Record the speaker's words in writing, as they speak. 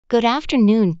Good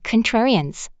afternoon,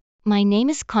 contrarians. My name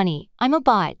is Connie. I'm a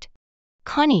bot.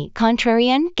 Connie,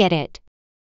 contrarian, get it?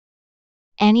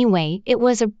 Anyway, it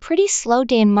was a pretty slow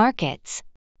day in markets.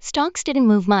 Stocks didn't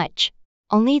move much.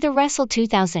 Only the Russell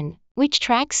 2000, which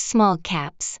tracks small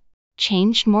caps,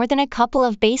 changed more than a couple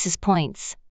of basis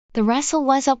points. The Russell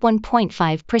was up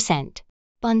 1.5%.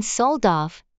 Bonds sold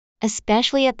off,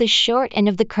 especially at the short end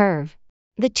of the curve.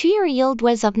 The 2-year yield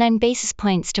was up 9 basis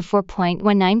points to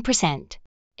 4.19%.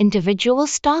 Individual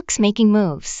stocks making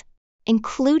moves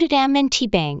included M&T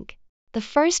Bank, the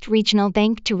first regional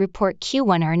bank to report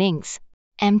Q1 earnings.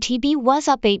 MTB was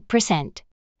up 8%.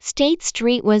 State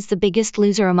Street was the biggest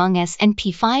loser among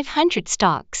S&P 500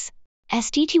 stocks.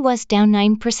 STT was down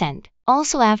 9%,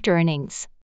 also after earnings.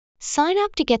 Sign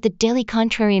up to get the daily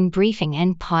Contrarian briefing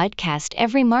and podcast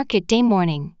every market day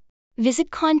morning. Visit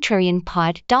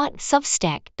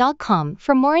contrarianpod.substack.com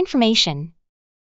for more information.